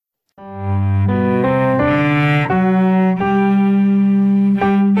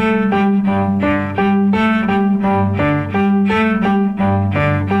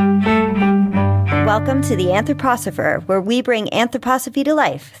Welcome to The Anthroposopher, where we bring anthroposophy to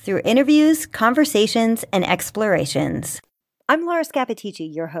life through interviews, conversations, and explorations. I'm Laura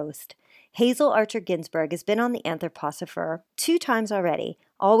Scappaticci, your host. Hazel Archer Ginsberg has been on The Anthroposopher 2 times already,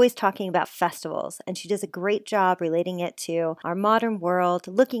 always talking about festivals, and she does a great job relating it to our modern world,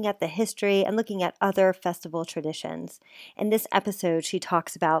 looking at the history, and looking at other festival traditions. In this episode, she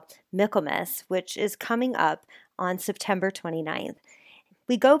talks about Michaelmas, which is coming up on September 29th.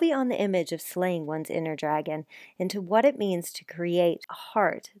 We go beyond the image of slaying one's inner dragon into what it means to create a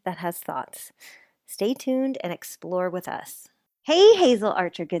heart that has thoughts. Stay tuned and explore with us. Hey, Hazel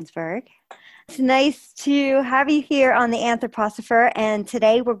Archer Ginsberg. It's nice to have you here on The Anthroposopher, and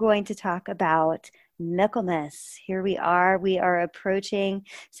today we're going to talk about Michaelmas. Here we are approaching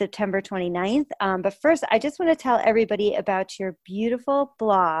September 29th. But first, I just want to tell everybody about your beautiful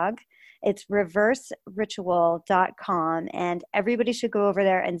blog. It's reverseritual.com, and everybody should go over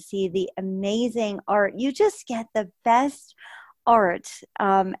there and see the amazing art. You just get the best art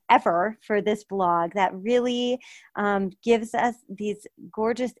ever for this blog that really gives us these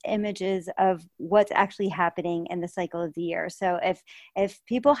gorgeous images of what's actually happening in the cycle of the year. So if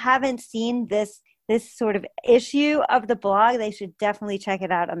people haven't seen this sort of issue of the blog, they should definitely check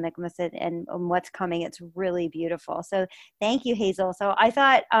it out on Michaelmas and on what's coming. It's really beautiful. So thank you, Hazel. So I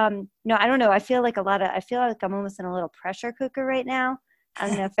thought, I don't know. I feel like I'm almost in a little pressure cooker right now. I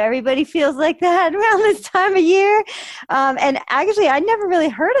don't know if everybody feels like that around this time of year. And actually, I never really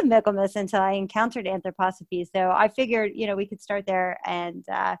heard of Michaelmas until I encountered anthroposophy. So I figured, we could start there, and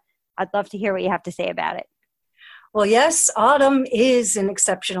I'd love to hear what you have to say about it. Well, yes, autumn is an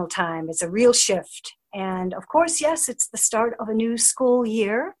exceptional time. It's a real shift. And of course, yes, it's the start of a new school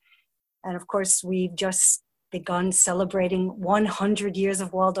year. And of course, we've just begun celebrating 100 years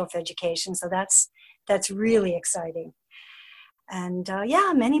of Waldorf education. So that's really exciting. And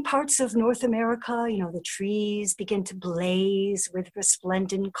many parts of North America, the trees begin to blaze with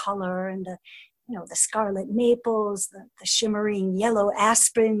resplendent color, and the scarlet maples, the shimmering yellow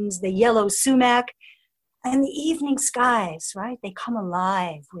aspens, the yellow sumac. And the evening skies, right? They come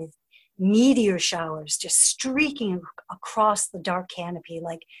alive with meteor showers just streaking across the dark canopy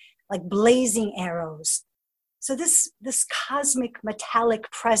like blazing arrows. So this cosmic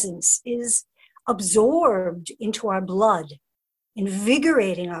metallic presence is absorbed into our blood,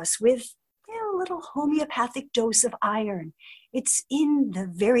 invigorating us with a little homeopathic dose of iron. It's in the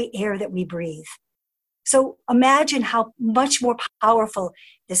very air that we breathe. So imagine how much more powerful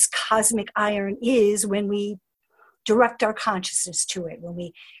this cosmic iron is when we direct our consciousness to it, when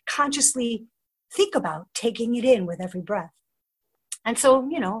we consciously think about taking it in with every breath. And so,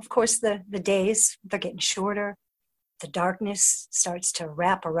 of course, the days, they're getting shorter. The darkness starts to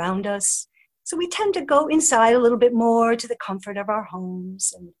wrap around us. So we tend to go inside a little bit more to the comfort of our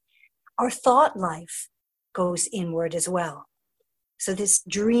homes. And our thought life goes inward as well. So this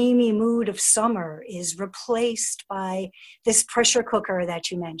dreamy mood of summer is replaced by this pressure cooker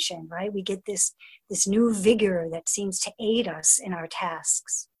that you mentioned, right? We get this new vigor that seems to aid us in our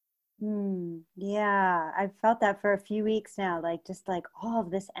tasks. Yeah, I've felt that for a few weeks now, just all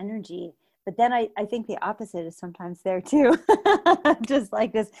of this energy. But then I think the opposite is sometimes there too. Just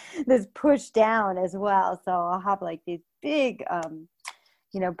like this push down as well. So I'll have these big,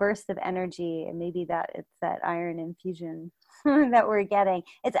 bursts of energy, and maybe it's that iron infusion that we're getting.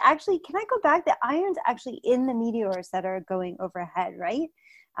 It's actually, can I go back? The iron's actually in the meteors that are going overhead, right?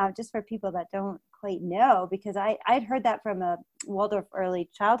 Just for people that don't quite know, because I'd heard that from a Waldorf early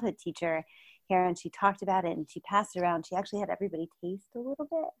childhood teacher here, and she talked about it and she passed it around. She actually had everybody taste a little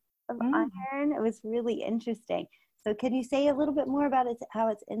bit of iron. It was really interesting. So can you say a little bit more about it, how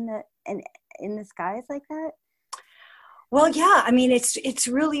it's in the skies like that? Well, yeah, it's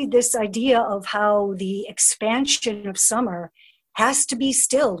really this idea of how the expansion of summer has to be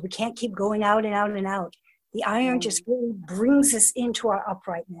stilled. We can't keep going out and out and out. The iron just really brings us into our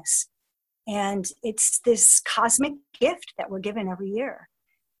uprightness. And it's this cosmic gift that we're given every year.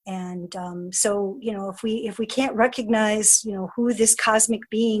 And so, if we can't recognize, who this cosmic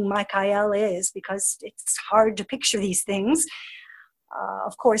being Michael is, because it's hard to picture these things,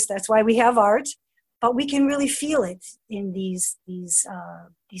 of course, that's why we have art. But we can really feel it in these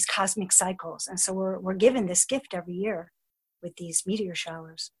cosmic cycles, and so we're given this gift every year with these meteor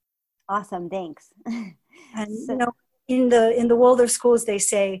showers. Awesome, thanks. And in the Waldorf schools, they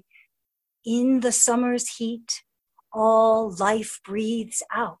say, in the summer's heat, all life breathes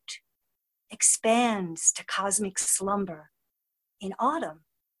out, expands to cosmic slumber. In autumn,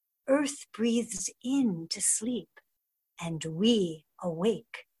 earth breathes in to sleep, and we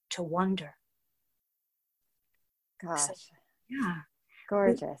awake to wonder. Gosh. So, yeah.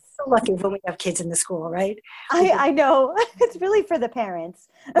 Gorgeous. So lucky when we have kids in the school, right? I know. It's really for the parents.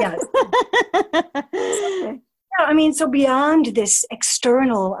 Yes. Yeah, I mean, so beyond this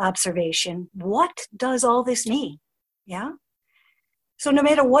external observation, what does all this mean? Yeah. So no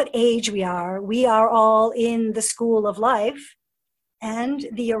matter what age we are all in the school of life, and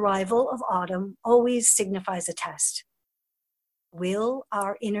the arrival of autumn always signifies a test. Will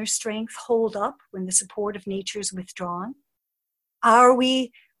our inner strength hold up when the support of nature is withdrawn? Are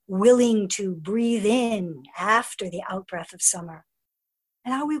we willing to breathe in after the outbreath of summer?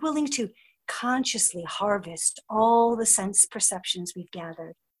 And are we willing to consciously harvest all the sense perceptions we've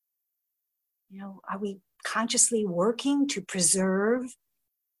gathered? Are we consciously working to preserve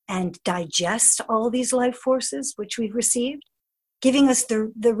and digest all these life forces which we've received, giving us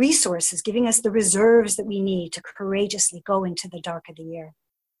the resources, giving us the reserves that we need to courageously go into the dark of the year?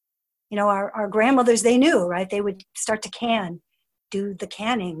 Our grandmothers, they knew, right? They would start to do the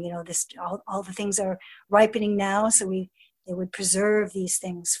canning. All the things are ripening now, so they would preserve these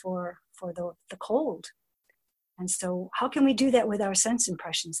things for the cold. And so how can we do that with our sense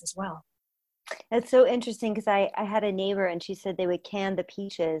impressions as well? It's so interesting because I had a neighbor and she said they would can the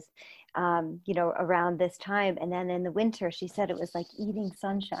peaches, around this time. And then in the winter, she said it was like eating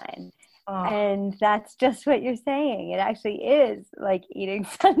sunshine. Oh. And that's just what you're saying. It actually is like eating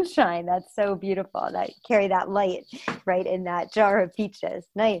sunshine. That's so beautiful. That carry that light right in that jar of peaches.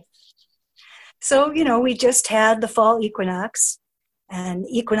 Nice. So, we just had the fall equinox, and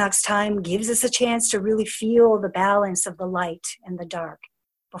equinox time gives us a chance to really feel the balance of the light and the dark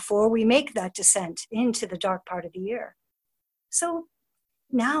before we make that descent into the dark part of the year. So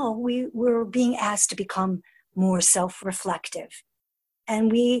now we're being asked to become more self-reflective, and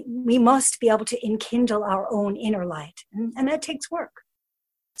we must be able to enkindle our own inner light, and that takes work.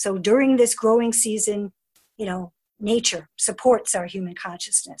 So during this growing season, nature supports our human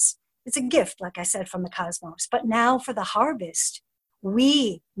consciousness. It's a gift, like I said, from the cosmos. But now for the harvest,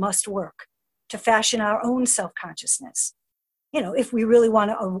 we must work to fashion our own self-consciousness, if we really want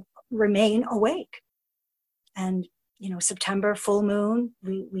to remain awake. And, September full moon,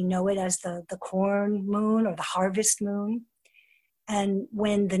 we know it as the corn moon or the harvest moon. And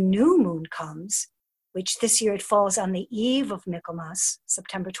when the new moon comes, which this year it falls on the eve of Michaelmas,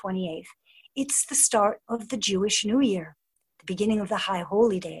 September 28th, it's the start of the Jewish New Year, the beginning of the High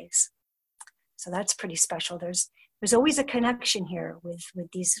Holy Days. So that's pretty special. There's always a connection here with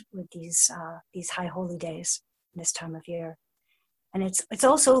these High Holy Days this time of year. And it's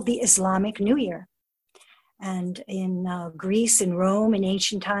also the Islamic New Year. And in Greece and Rome in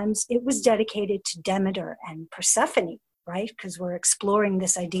ancient times, it was dedicated to Demeter and Persephone, right? Because we're exploring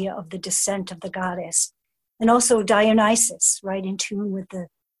this idea of the descent of the goddess. And also Dionysus, right? In tune with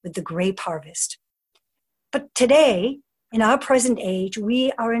the grape harvest. But today, in our present age,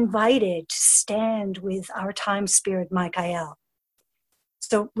 we are invited to stand with our time spirit, Michael.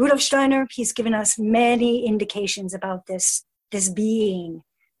 So Rudolf Steiner, he's given us many indications about this being.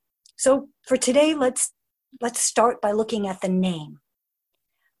 So for today, let's start by looking at the name.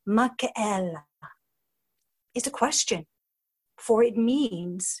 Michael is a question, for it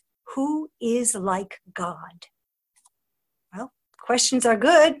means who is like God? Well, questions are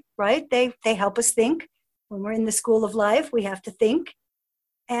good, right? They help us think. When we're in the school of life, we have to think.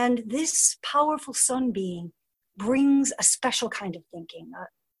 And this powerful sun being brings a special kind of thinking,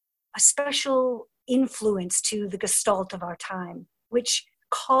 a special influence to the gestalt of our time, which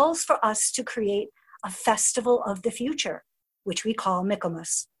calls for us to create a festival of the future, which we call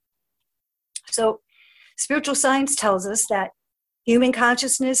Michaelmas. So spiritual science tells us that human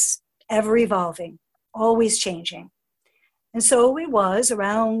consciousness, ever evolving, always changing. And so it was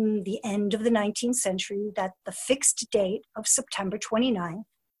around the end of the 19th century that the fixed date of September 29th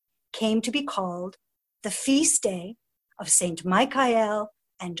came to be called the feast day of Saint Michael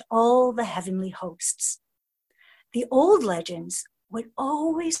and all the heavenly hosts. The old legends would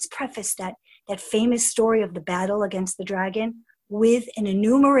always preface that famous story of the battle against the dragon with an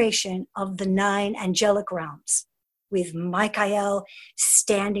enumeration of the 9 angelic realms, with Michael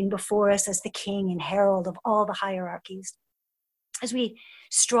standing before us as the king and herald of all the hierarchies. As we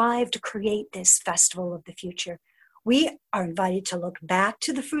strive to create this festival of the future, we are invited to look back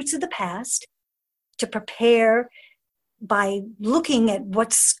to the fruits of the past, to prepare by looking at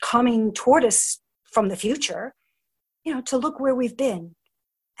what's coming toward us from the future, to look where we've been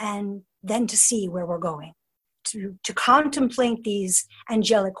and then to see where we're going, to contemplate these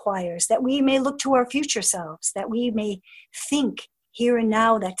angelic choirs, that we may look to our future selves, that we may think here and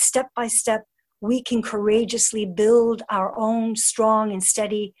now that step by step we can courageously build our own strong and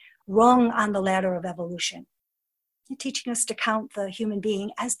steady rung on the ladder of evolution. teaching us to count the human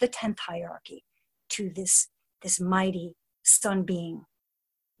being as the 10th hierarchy to this mighty sun being.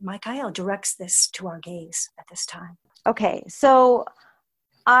 Michael directs this to our gaze at this time. Okay, so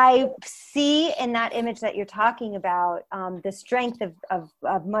I see in that image that you're talking about the strength of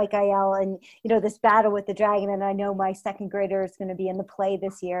Michael and, this battle with the dragon. And I know my second grader is going to be in the play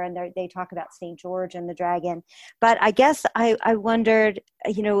this year, and they talk about St. George and the dragon. But I guess I wondered,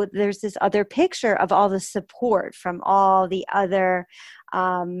 there's this other picture of all the support from all the other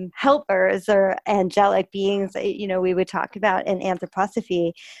helpers or angelic beings, we would talk about in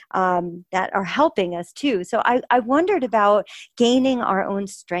anthroposophy that are helping us too. So I wondered about gaining our own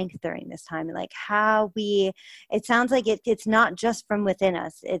strength during this time, and like how it sounds like it's not just from within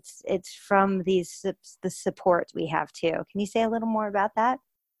us, it's from the support we have too. Can you say a little more about that?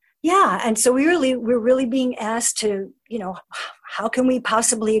 Yeah, and so we're really being asked to, how can we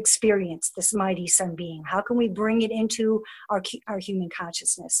possibly experience this mighty sun being? How can we bring it into our human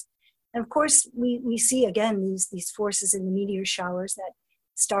consciousness? And of course, we see again these forces in the meteor showers that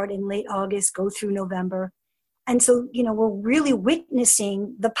start in late August, go through November. And so, we're really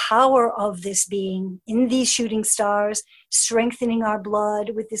witnessing the power of this being in these shooting stars, strengthening our blood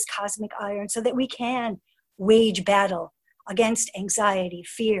with this cosmic iron so that we can wage battle against anxiety,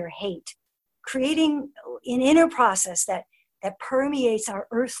 fear, hate, creating an inner process that permeates our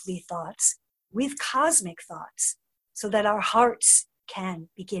earthly thoughts with cosmic thoughts so that our hearts can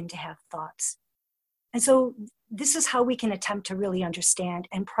begin to have thoughts. And so this is how we can attempt to really understand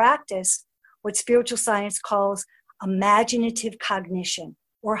and practice what spiritual science calls imaginative cognition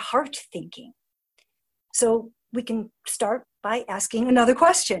or heart thinking. So we can start by asking another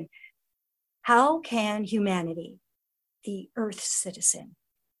question. How can humanity, the Earth citizen,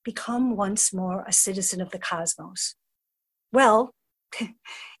 become once more a citizen of the cosmos? Well,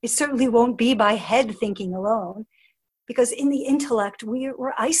 it certainly won't be by head thinking alone, because in the intellect,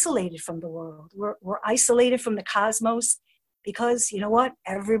 we're isolated from the world. We're isolated from the cosmos because,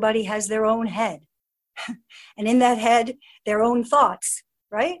 everybody has their own head. And in that head, their own thoughts,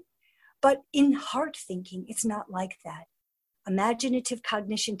 right? But in heart thinking, it's not like that. Imaginative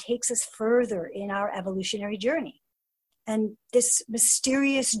cognition takes us further in our evolutionary journey. And this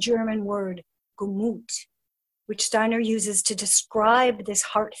mysterious German word, Gemut, which Steiner uses to describe this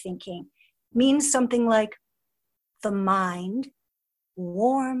heart thinking, means something like the mind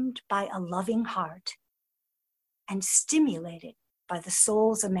warmed by a loving heart and stimulated by the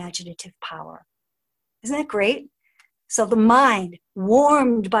soul's imaginative power. Isn't that great? So the mind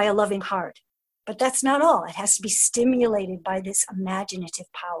warmed by a loving heart, but that's not all. It has to be stimulated by this imaginative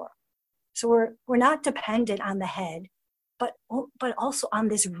power. So we're not dependent on the head, but also on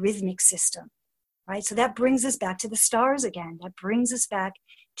this rhythmic system, right? So that brings us back to the stars again. That brings us back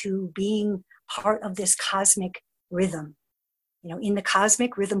to being part of this cosmic rhythm. In the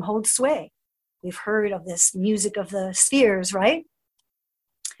cosmic, rhythm holds sway. We've heard of this music of the spheres, right?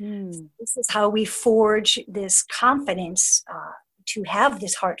 This is how we forge this confidence to have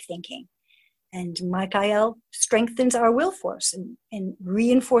this heart thinking. And Michael strengthens our will force and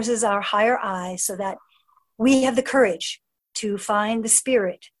reinforces our higher eye so that we have the courage to find the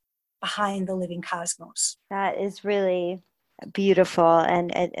spirit behind the living cosmos. That is really beautiful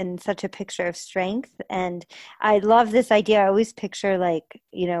and such a picture of strength. And I love this idea. I always picture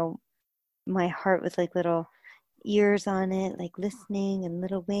my heart with little ears on it, listening, and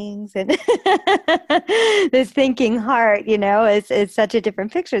little wings, and this thinking heart, is such a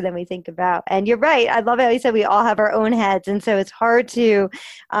different picture than we think about. And you're right. I love how you said we all have our own heads. And so it's hard to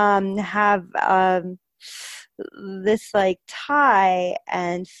have this tie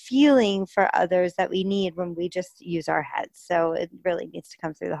and feeling for others that we need when we just use our heads. So it really needs to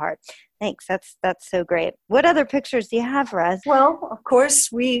come through the heart. Thanks. That's so great. What other pictures do you have for us? Well, of course,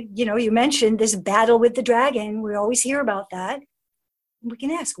 you mentioned this battle with the dragon. We always hear about that. We can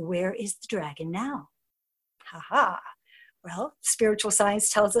ask, where is the dragon now? Well, spiritual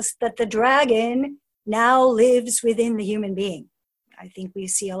science tells us that the dragon now lives within the human being. I think we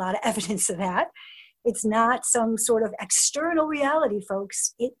see a lot of evidence of that. It's not some sort of external reality,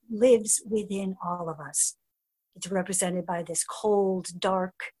 folks. It lives within all of us. It's represented by this cold,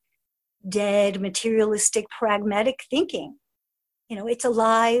 dark, dead, materialistic, pragmatic thinking. It's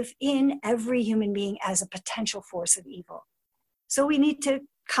alive in every human being as a potential force of evil. So we need to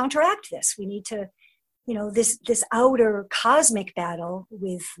counteract this. We need to, this outer cosmic battle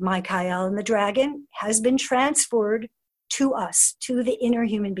with Michael and the dragon has been transferred to us, to the inner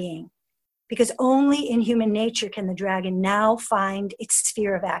human being. Because only in human nature can the dragon now find its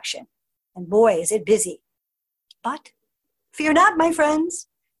sphere of action. And boy, is it busy. But fear not, my friends.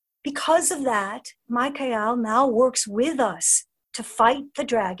 because of that, Michael now works with us to fight the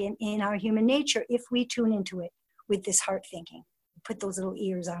dragon in our human nature if we tune into it with this heart thinking. Put those little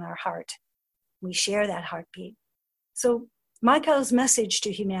ears on our heart. We share that heartbeat. So Michael's message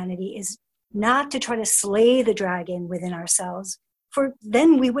to humanity is not to try to slay the dragon within ourselves, for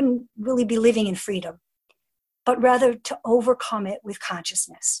then we wouldn't really be living in freedom, but rather to overcome it with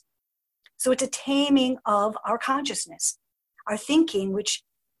consciousness. So it's a taming of our consciousness, our thinking, which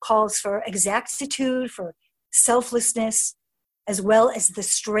calls for exactitude, for selflessness, as well as the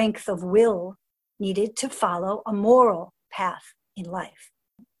strength of will needed to follow a moral path in life.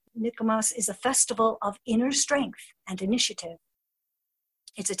 Michaelmas is a festival of inner strength and initiative.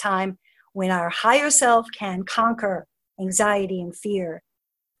 It's a time when our higher self can conquer anxiety and fear.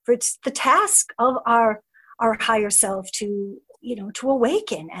 For it's the task of our higher self to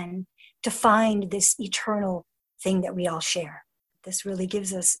awaken and to find this eternal thing that we all share. This really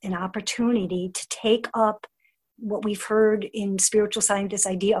gives us an opportunity to take up what we've heard in spiritual science, this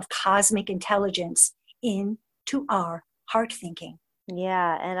idea of cosmic intelligence, into our heart thinking.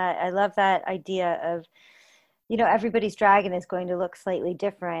 Yeah, and I love that idea of, everybody's dragon is going to look slightly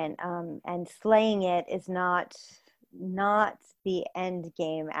different, and slaying it is not the end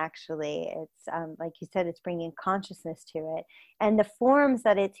game, actually. It's, like you said, it's bringing consciousness to it. And the forms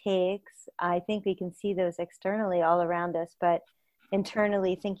that it takes, I think we can see those externally all around us, but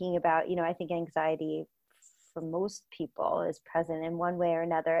internally thinking about, I think anxiety for most people is present in one way or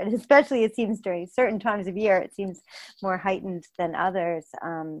another. And especially it seems during certain times of year, it seems more heightened than others.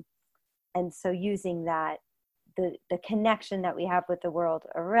 And so using that, the connection that we have with the world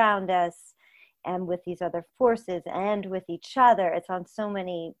around us and with these other forces and with each other, it's on so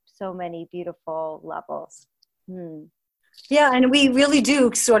many beautiful levels. Yeah, and we really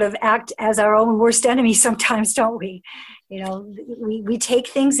do sort of act as our own worst enemy sometimes, don't we? We take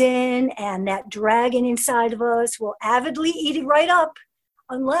things in, and that dragon inside of us will avidly eat it right up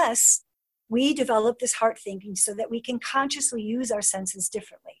unless we develop this heart thinking so that we can consciously use our senses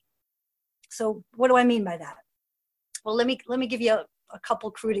differently. So what do I mean by that? Well, let me give you a couple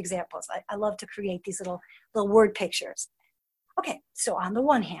crude examples. I love to create these little word pictures. Okay, so on the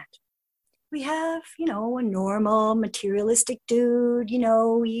one hand, we have, a normal materialistic dude,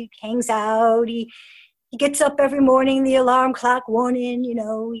 he hangs out, he gets up every morning, the alarm clock warning,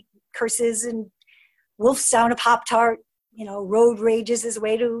 he curses and wolfs down a Pop-Tart, road rages his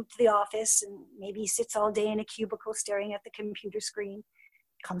way to the office, and maybe he sits all day in a cubicle staring at the computer screen,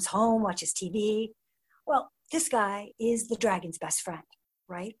 comes home, watches TV. Well, this guy is the dragon's best friend,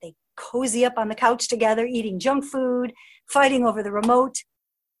 right? They cozy up on the couch together, eating junk food, fighting over the remote.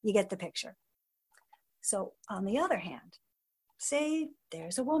 You get the picture. So on the other hand, say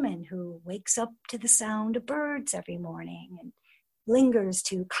there's a woman who wakes up to the sound of birds every morning and lingers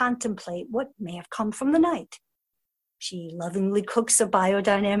to contemplate what may have come from the night. She lovingly cooks a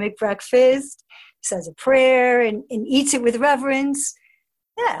biodynamic breakfast, says a prayer, and eats it with reverence.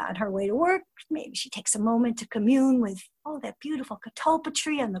 Yeah, on her way to work, maybe she takes a moment to commune with, that beautiful catalpa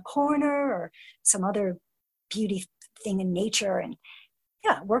tree on the corner or some other beauty thing in nature. And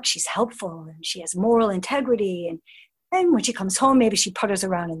at work, she's helpful and she has moral integrity. And when she comes home, maybe she putters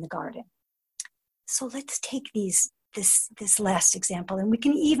around in the garden. So let's take this last example, and we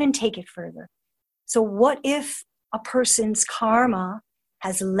can even take it further. So what if a person's karma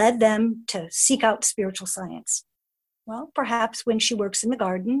has led them to seek out spiritual science? Well, perhaps when she works in the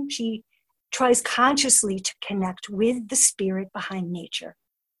garden, she tries consciously to connect with the spirit behind nature.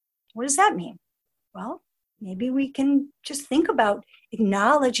 What does that mean? Well, maybe we can just think about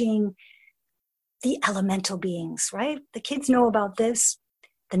acknowledging the elemental beings, right? The kids know about this.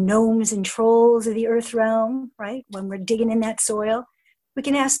 The gnomes and trolls of the earth realm, right? When we're digging in that soil, we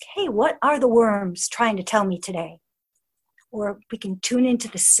can ask, hey, what are the worms trying to tell me today? Or we can tune into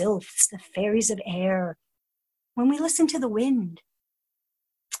the sylphs, the fairies of air, when we listen to the wind,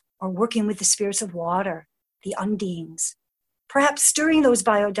 or working with the spirits of water, the undines, perhaps stirring those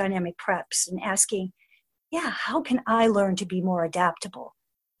biodynamic preps and asking, how can I learn to be more adaptable?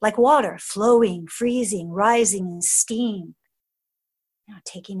 Like water, flowing, freezing, rising in steam.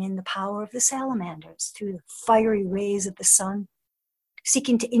 Taking in the power of the salamanders through the fiery rays of the sun,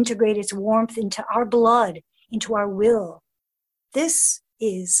 seeking to integrate its warmth into our blood, into our will. This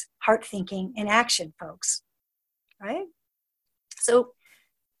is heart thinking in action, folks. Right? So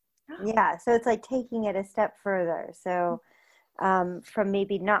it's like taking it a step further. So from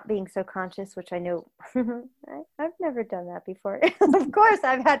maybe not being so conscious, which I know I've never done that before. Of course,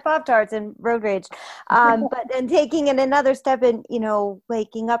 I've had Pop-Tarts and road rage. But then taking it another step and,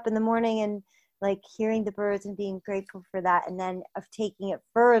 waking up in the morning and like hearing the birds and being grateful for that, and then of taking it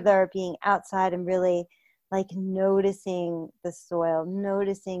further, being outside and really like noticing the soil,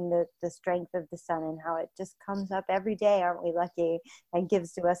 noticing the strength of the sun and how it just comes up every day, aren't we lucky, and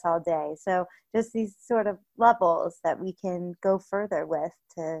gives to us all day. So just these sort of levels that we can go further with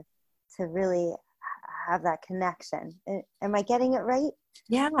to really have that connection. Am I getting it right?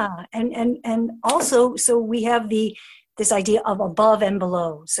 Yeah, and also, so we have this idea of above and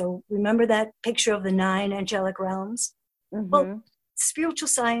below. So remember that picture of the 9 angelic realms? Mm-hmm. Well, spiritual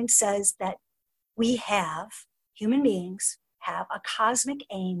science says that human beings have a cosmic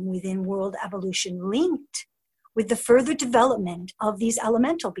aim within world evolution linked with the further development of these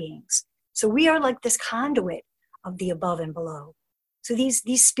elemental beings. So we are like this conduit of the above and below. So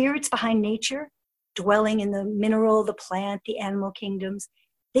these spirits behind nature, dwelling in the mineral, the plant, the animal kingdoms,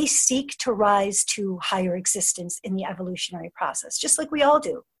 they seek to rise to higher existence in the evolutionary process, just like we all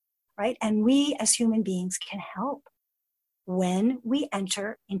do, right? And we as human beings can help when we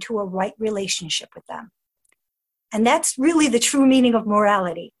enter into a right relationship with them. And that's really the true meaning of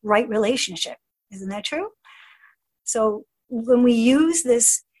morality, right relationship. Isn't that true? So when we use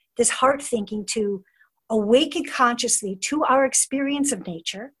this heart thinking to awaken consciously to our experience of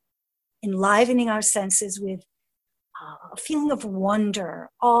nature, enlivening our senses with a feeling of wonder,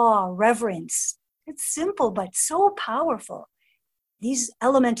 awe, reverence. It's simple, but so powerful. These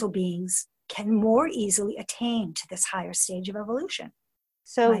elemental beings can more easily attain to this higher stage of evolution.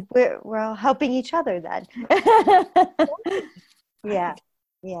 So Right. we're all helping each other then. Yeah.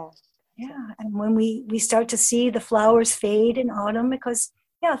 And when we start to see the flowers fade in autumn, because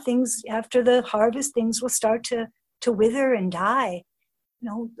things after the harvest, things will start to wither and die.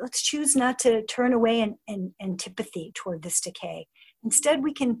 Let's choose not to turn away in antipathy toward this decay. Instead,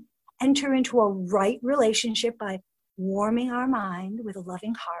 we can enter into a right relationship by warming our mind with a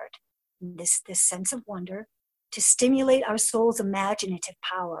loving heart, this sense of wonder, to stimulate our soul's imaginative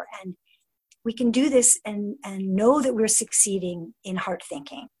power. And we can do this and know that we're succeeding in heart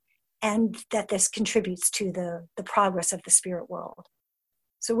thinking, and that this contributes to the progress of the spirit world.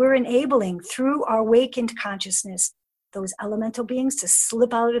 So we're enabling, through our awakened consciousness, those elemental beings to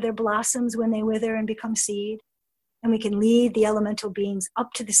slip out of their blossoms when they wither and become seed. And we can lead the elemental beings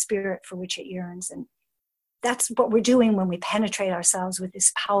up to the spirit for which it yearns. And that's what we're doing when we penetrate ourselves with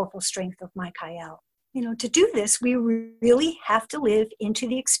this powerful strength of Michael. To do this, we really have to live into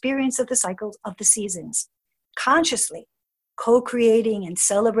the experience of the cycles of the seasons, consciously co-creating and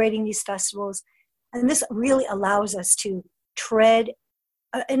celebrating these festivals. And this really allows us to tread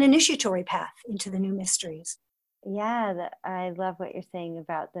an initiatory path into the new mysteries. Yeah, I love what you're saying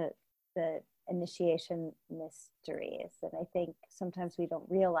about the initiation mysteries. And I think sometimes we don't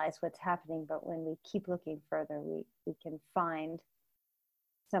realize what's happening, but when we keep looking further, we can find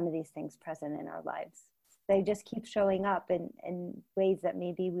some of these things present in our lives. They just keep showing up in ways that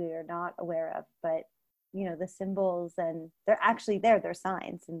maybe we are not aware of, but the symbols, and they're actually there, they're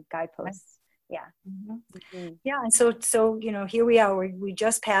signs and guideposts. Yeah. Mm-hmm. Mm-hmm. Yeah. And so here we are, we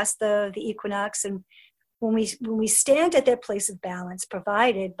just passed the equinox, and when we stand at that place of balance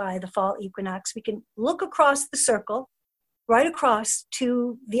provided by the fall equinox, we can look across the circle, right across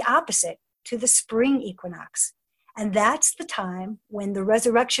to the opposite, to the spring equinox. And that's the time when the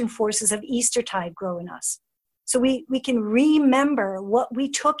resurrection forces of Eastertide grow in us. So we can remember what we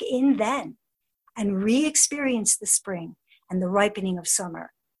took in then and re-experience the spring and the ripening of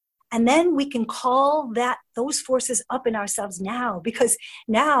summer. And then we can call those forces up in ourselves now, because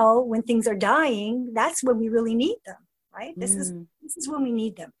now when things are dying, that's when we really need them, right? This is when we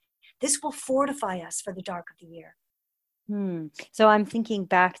need them. This will fortify us for the dark of the year. So I'm thinking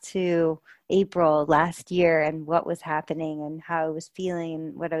back to April last year and what was happening and how I was feeling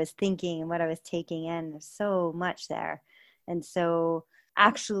and what I was thinking and what I was taking in. There's so much there. And so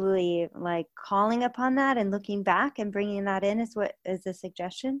actually like calling upon that and looking back and bringing that in is the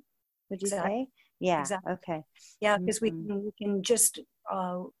suggestion? Would you say? Yeah. Exactly. Okay. Yeah, because we can just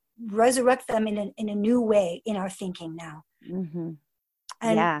resurrect them in a new way in our thinking now. Mm-hmm.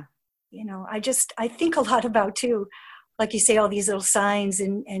 And yeah. I think a lot about too, like you say, all these little signs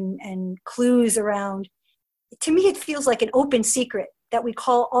and clues around. To me, it feels like an open secret that we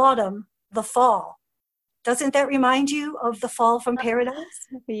call autumn the fall. Doesn't that remind you of the fall from paradise?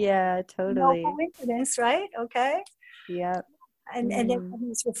 Yeah, totally. No coincidence, right? Okay. Yeah. And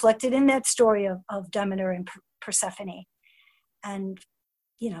it's reflected in that story of Demeter and Persephone. And,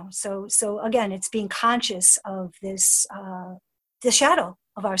 so again, it's being conscious of this, the shadow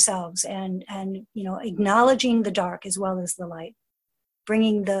of ourselves and acknowledging the dark as well as the light,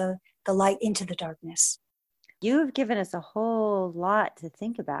 bringing the light into the darkness. You've given us a whole lot to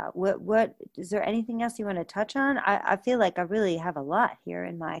think about. What is there anything else you want to touch on? I feel like I really have a lot here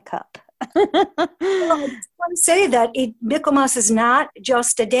in my cup. Well, I just want to say that Michaelmas is not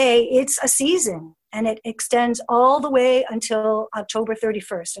just a day, it's a season. And it extends all the way until October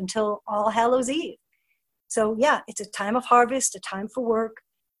 31st, until All Hallows Eve. So yeah, it's a time of harvest, a time for work,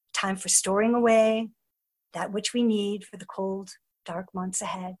 time for storing away that which we need for the cold, dark months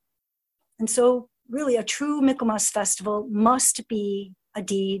ahead. And so really a true Michaelmas festival must be a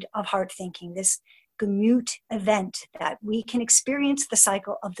deed of heart thinking, this Gemüt event that we can experience the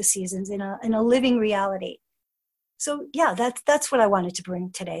cycle of the seasons in a living reality. So yeah, that's what I wanted to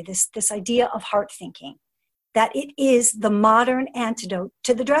bring today, this idea of heart thinking, that it is the modern antidote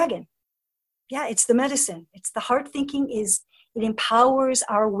to the dragon. Yeah, it's the medicine. It's the heart thinking it empowers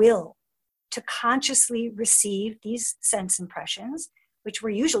our will to consciously receive these sense impressions, which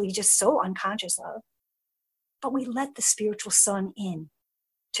we're usually just so unconscious of, but we let the spiritual sun in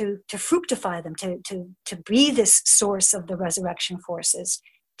to fructify them, to be this source of the resurrection forces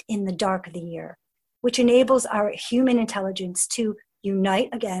in the dark of the year, which enables our human intelligence to unite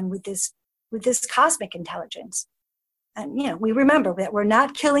again with this cosmic intelligence. And we remember that we're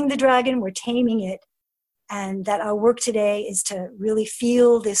not killing the dragon, we're taming it, and that our work today is to really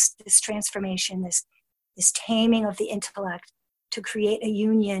feel this transformation, this taming of the intellect, to create a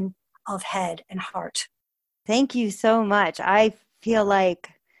union of head and heart. Thank you so much. I feel like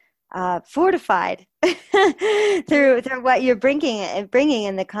fortified through what you're bringing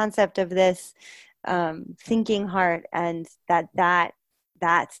in the concept of this thinking heart, and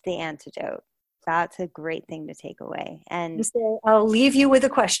that's the antidote. That's a great thing to take away. And so I'll leave you with a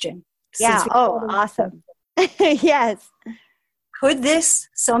question. Yeah. Oh, awesome. Yes. Could this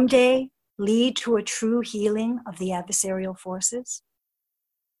someday lead to a true healing of the adversarial forces?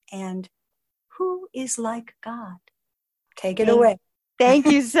 And who is like God? Take it away. Thank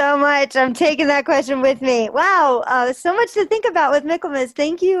you so much. I'm taking that question with me. Wow. So much to think about with Michaelmas.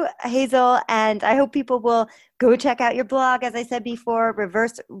 Thank you, Hazel. And I hope people will go check out your blog, as I said before,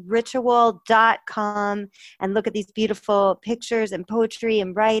 reverseritual.com, and look at these beautiful pictures and poetry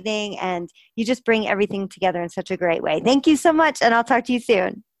and writing. And you just bring everything together in such a great way. Thank you so much. And I'll talk to you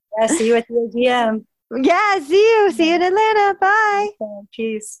soon. Yeah, see you at the AGM. Yeah, see you. See you in Atlanta. Bye.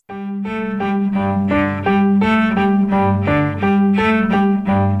 Peace.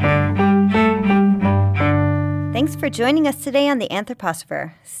 Thanks for joining us today on The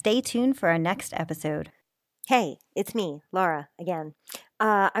Anthroposopher. Stay tuned for our next episode. Hey, it's me, Laura, again.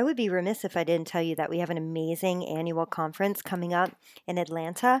 I would be remiss if I didn't tell you that we have an amazing annual conference coming up in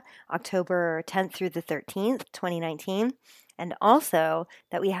Atlanta, October 10th through the 13th, 2019. And also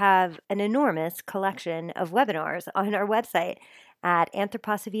that we have an enormous collection of webinars on our website at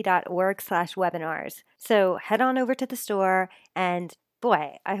anthroposophy.org/webinars. So head on over to the store, and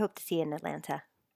boy, I hope to see you in Atlanta.